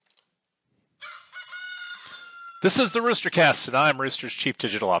This is the Roostercast, and I'm Rooster's Chief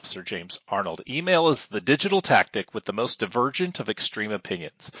Digital Officer, James Arnold. Email is the digital tactic with the most divergent of extreme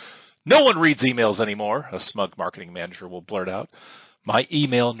opinions. No one reads emails anymore, a smug marketing manager will blurt out. My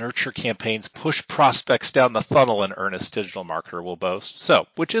email nurture campaigns push prospects down the funnel, an earnest digital marketer will boast. So,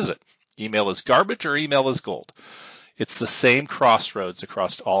 which is it? Email is garbage or email is gold? It's the same crossroads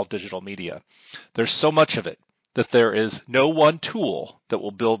across all digital media. There's so much of it that there is no one tool that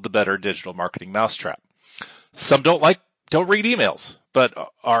will build the better digital marketing mousetrap. Some don't read emails, but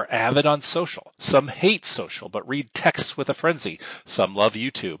are avid on social. Some hate social, but read texts with a frenzy. Some love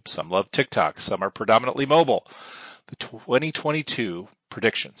YouTube. Some love TikTok. Some are predominantly mobile. The 2022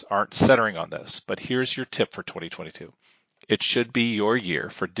 predictions aren't centering on this, but here's your tip for 2022. It should be your year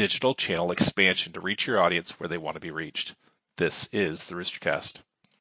for digital channel expansion to reach your audience where they want to be reached. This is the Roostercast.